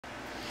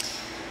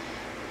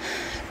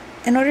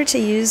In order to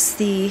use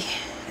the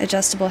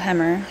adjustable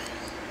hemmer,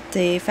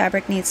 the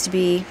fabric needs to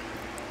be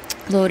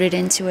loaded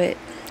into it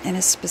in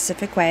a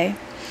specific way.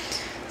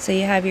 So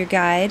you have your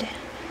guide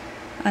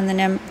on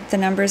the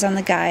numbers on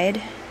the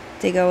guide.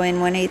 They go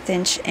in 1/8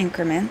 inch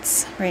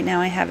increments. Right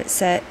now I have it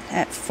set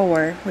at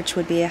 4, which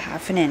would be a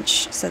 1/2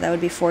 inch. So that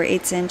would be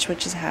 4/8 inch,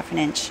 which is a 1/2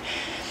 inch.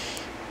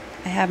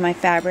 I have my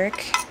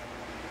fabric,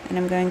 and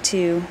I'm going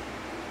to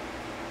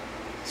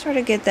sort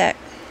of get that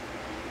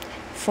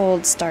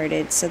fold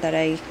started so that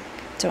I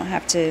don't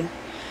have to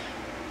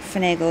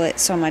finagle it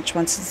so much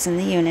once it's in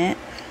the unit.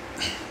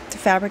 The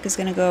fabric is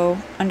going to go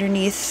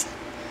underneath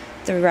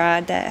the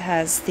rod that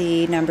has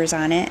the numbers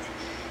on it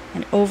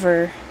and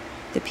over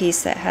the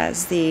piece that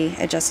has the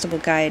adjustable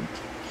guide.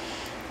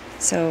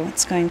 So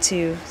it's going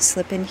to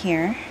slip in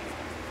here,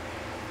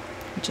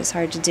 which is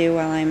hard to do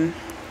while I'm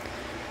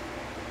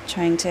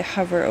trying to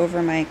hover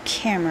over my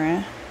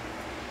camera.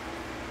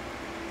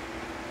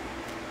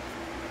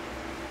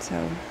 So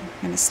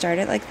I'm going to start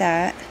it like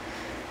that,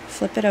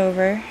 flip it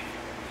over.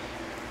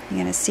 You're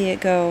going to see it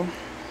go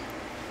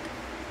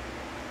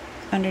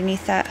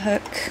underneath that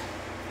hook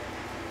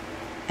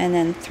and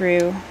then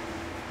through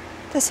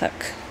this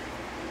hook.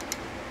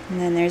 And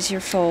then there's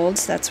your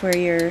folds. That's where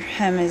your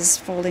hem is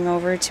folding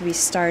over to be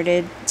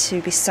started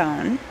to be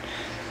sewn.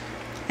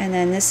 And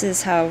then this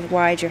is how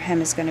wide your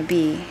hem is going to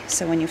be.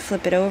 So when you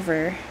flip it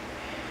over,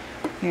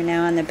 you're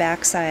now on the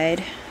back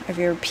side of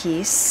your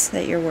piece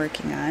that you're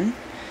working on.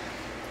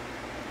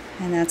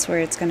 And that's where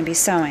it's going to be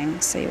sewing.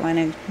 So you want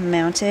to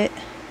mount it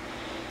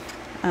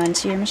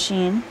onto your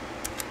machine.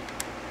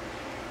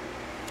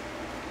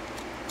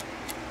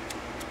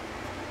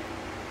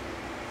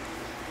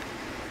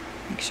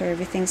 Make sure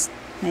everything's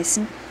nice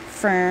and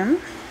firm.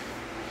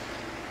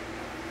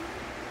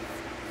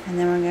 And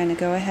then we're going to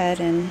go ahead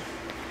and,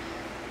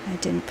 I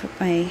didn't put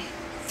my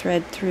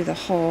thread through the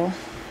hole,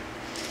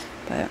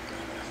 but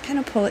kind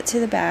of pull it to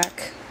the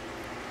back.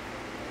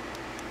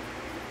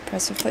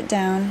 Press your foot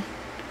down,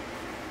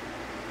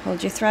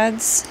 hold your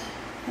threads,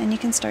 and you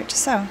can start to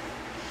sew.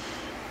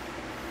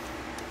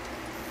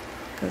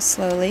 Go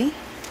slowly.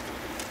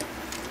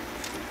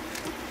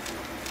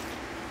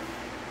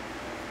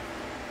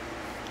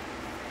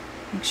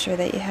 Make sure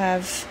that you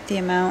have the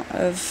amount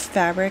of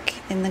fabric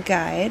in the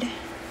guide.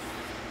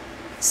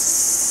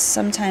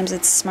 Sometimes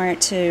it's smart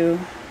to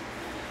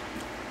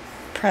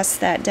press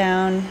that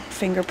down,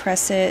 finger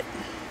press it,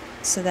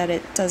 so that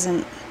it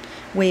doesn't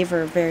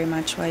waver very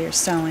much while you're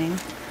sewing.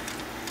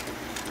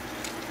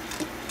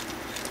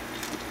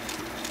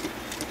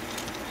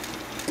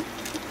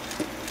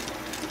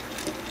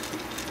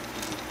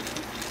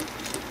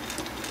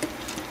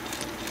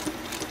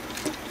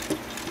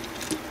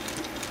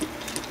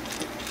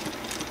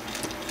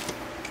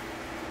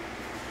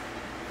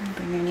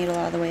 Bring your needle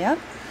all the way up.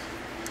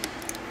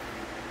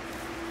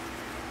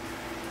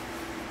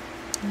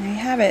 And there you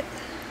have it,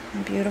 a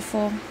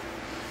beautiful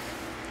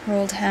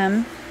rolled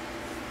hem.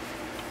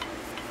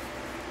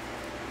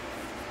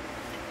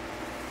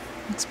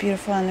 Looks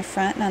beautiful on the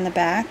front and on the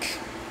back.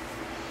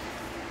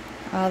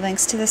 All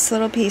thanks to this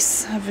little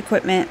piece of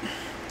equipment.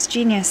 It's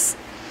genius.